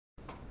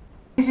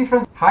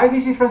Hi,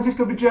 this is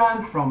Francisco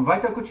Bijan from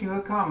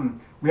vitalcoaching.com.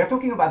 We are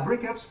talking about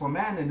breakups for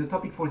men, and the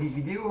topic for this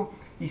video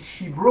is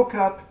she broke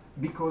up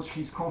because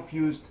she's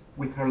confused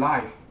with her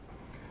life.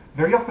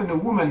 Very often a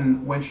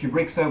woman, when she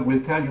breaks up,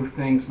 will tell you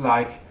things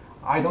like,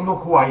 I don't know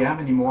who I am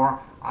anymore,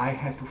 I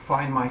have to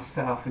find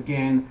myself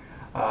again.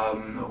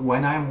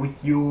 When I'm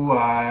with you,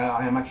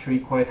 I am actually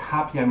quite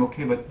happy, I'm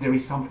okay, but there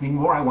is something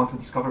more I want to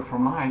discover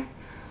from life.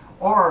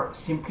 Or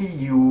simply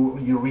you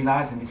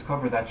realize and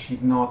discover that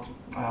she's not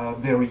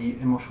very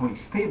emotionally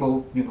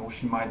stable. You know,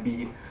 she might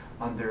be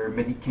under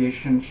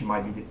medication, she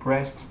might be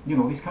depressed, you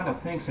know, these kind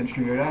of things. And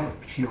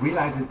she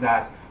realizes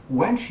that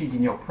when she's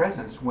in your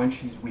presence, when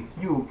she's with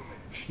you,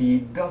 she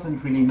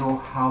doesn't really know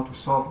how to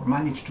solve or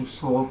manage to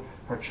solve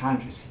her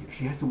challenges.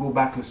 She has to go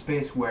back to a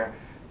space where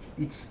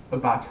it's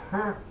about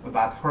her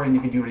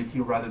individuality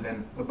rather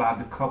than about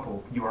the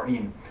couple you are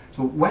in.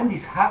 So when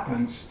this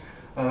happens,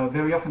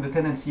 very often the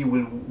tendency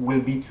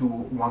will be to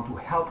want to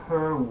help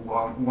her,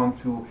 want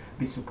to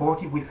be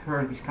supportive with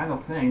her, these kind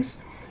of things.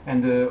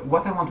 And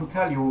what I want to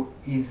tell you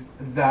is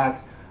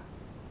that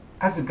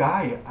as a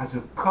guy, as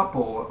a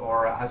couple,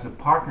 or as a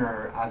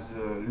partner, as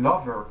a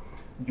lover,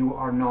 you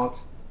are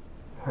not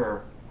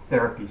her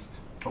therapist.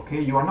 Okay,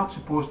 you are not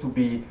supposed to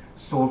be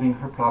solving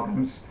her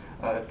problems,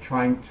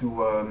 trying to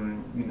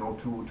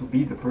to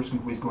be the person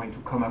who is going to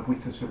come up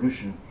with a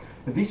solution.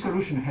 This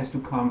solution has to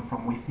come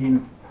from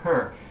within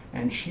her,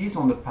 and she's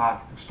on the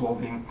path to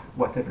solving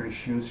whatever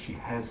issues she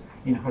has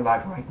in her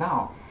life right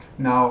now.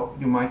 Now,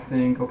 you might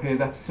think, okay,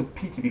 that's a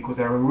pity because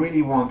I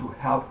really want to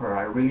help her.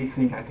 I really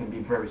think I can be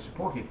very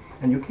supportive.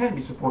 And you can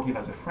be supportive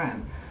as a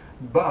friend,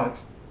 but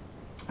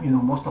you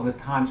know, most of the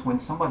times when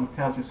somebody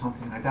tells you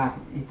something like that,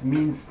 it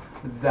means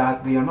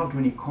that they are not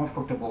really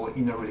comfortable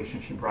in a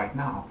relationship right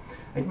now.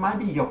 It might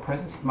be your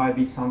presence, it might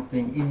be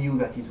something in you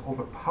that is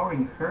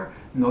overpowering her,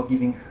 not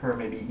giving her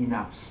maybe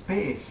enough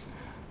space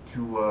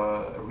to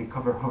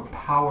recover her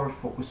power,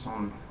 focus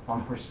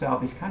on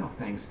herself, these kind of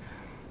things.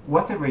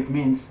 Whatever it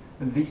means,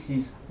 this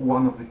is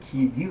one of the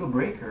key deal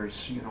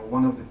breakers, you know,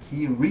 one of the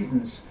key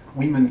reasons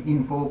women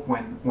invoke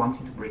when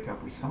wanting to break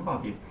up with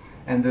somebody.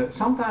 And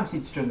sometimes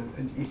it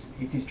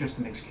is just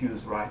an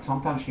excuse, right?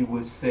 Sometimes she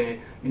will say,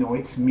 you know,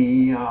 it's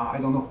me, I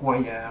don't know who I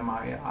am,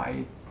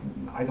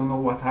 I don't know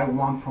what I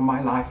want from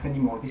my life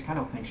anymore, this kind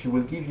of thing. She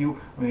will give you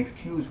an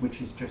excuse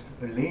which is just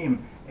a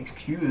lame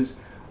excuse,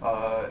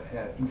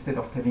 instead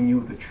of telling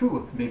you the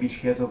truth. Maybe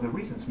she has other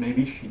reasons.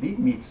 Maybe she did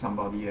meet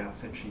somebody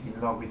else and she's in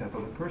love with that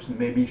other person.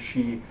 Maybe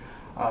she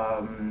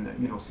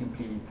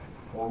simply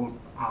falls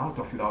out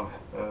of love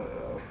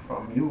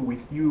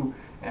with you,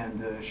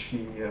 and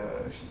she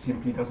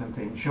simply doesn't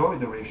enjoy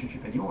the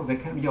relationship anymore. There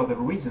can be other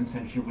reasons,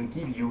 and she will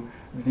give you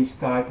this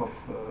type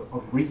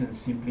of reasons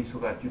simply so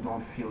that you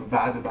don't feel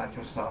bad about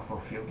yourself or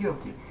feel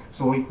guilty.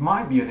 So it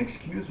might be an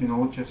excuse, you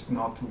know, just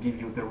not to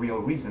give you the real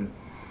reason.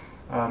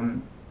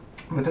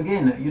 But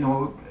again, you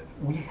know,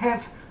 we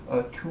have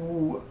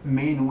two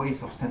main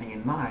ways of standing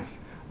in life.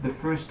 The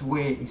first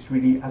way is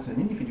really as an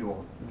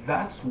individual.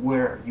 That's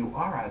where you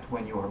are at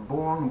when you are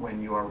born,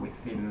 when you are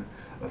within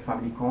a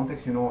family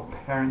context. You know,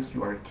 parents,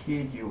 you are a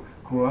kid, you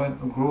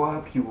grow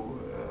up,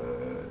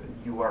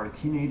 you are a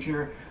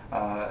teenager.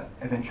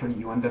 Eventually,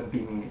 you end up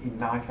being in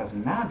life as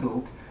an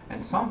adult,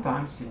 and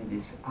sometimes in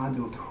this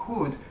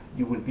adulthood,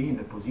 you will be in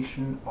the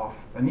position of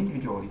an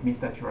individual. It means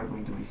that you are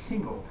going to be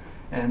single.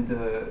 And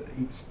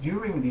it's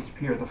during this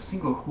period of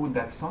singlehood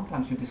that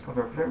sometimes you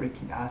discover very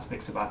key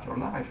aspects about your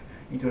life.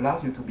 It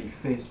allows you to be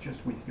faced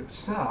just with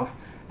yourself,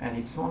 and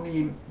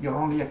you're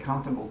only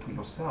accountable to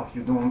yourself.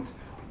 You don't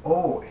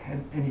owe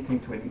anything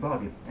to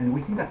anybody. And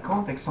within that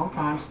context,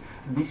 sometimes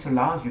this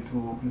allows you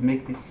to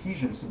make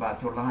decisions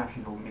about your life,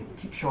 you know, make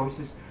key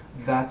choices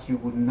that you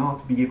would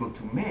not be able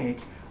to make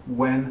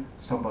when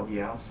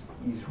somebody else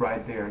is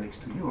right there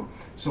next to you.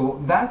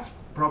 So that's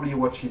probably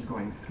what she's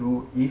going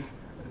through, if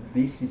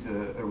this is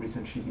a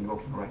reason she's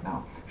invoking right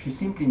now. She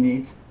simply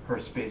needs her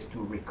space to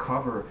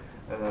recover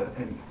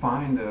and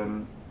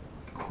find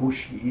who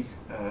she is,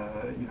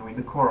 you know, in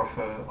the core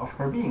of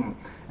her being.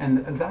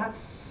 And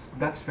that's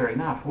fair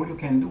enough. All you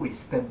can do is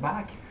step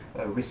back,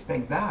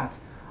 respect that.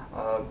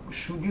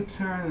 Should you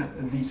turn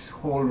this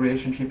whole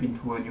relationship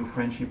into a new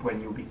friendship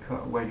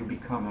where you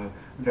become a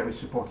very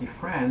supportive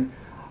friend,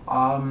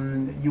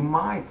 you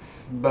might,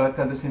 but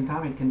at the same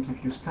time it can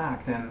keep you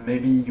stacked, and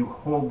maybe you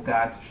hope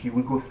that she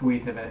will go through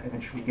it and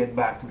eventually get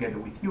back together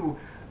with you.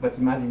 But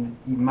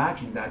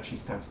imagine that she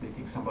starts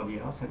dating somebody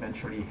else,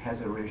 eventually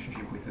has a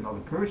relationship with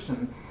another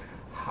person.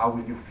 How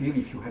will you feel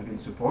if you have been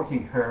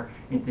supporting her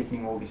in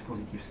taking all these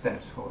positive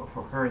steps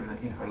for her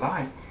in her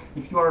life?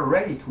 If you are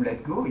ready to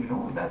let go, you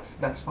know,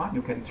 that's fine.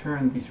 You can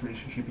turn this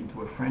relationship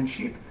into a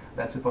friendship.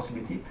 That's a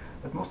possibility.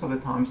 But most of the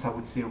times I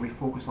would say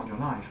refocus on your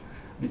life.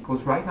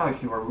 Because right now,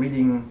 if you are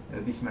reading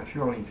this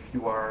material, if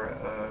you are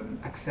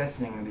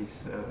accessing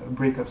this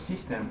breakup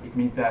system, it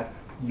means that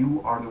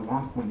you are the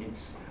one who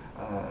needs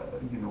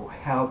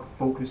help,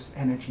 focus,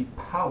 energy,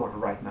 power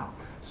right now.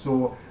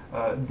 So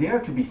dare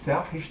to be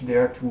selfish,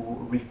 dare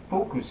to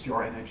refocus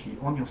your energy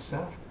on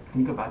yourself.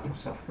 Think about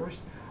yourself first.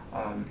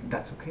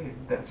 that's okay.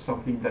 That's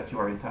something that you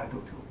are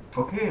entitled to.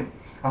 Okay,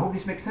 I hope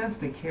this makes sense.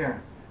 Take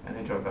care and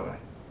enjoy.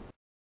 Bye-bye.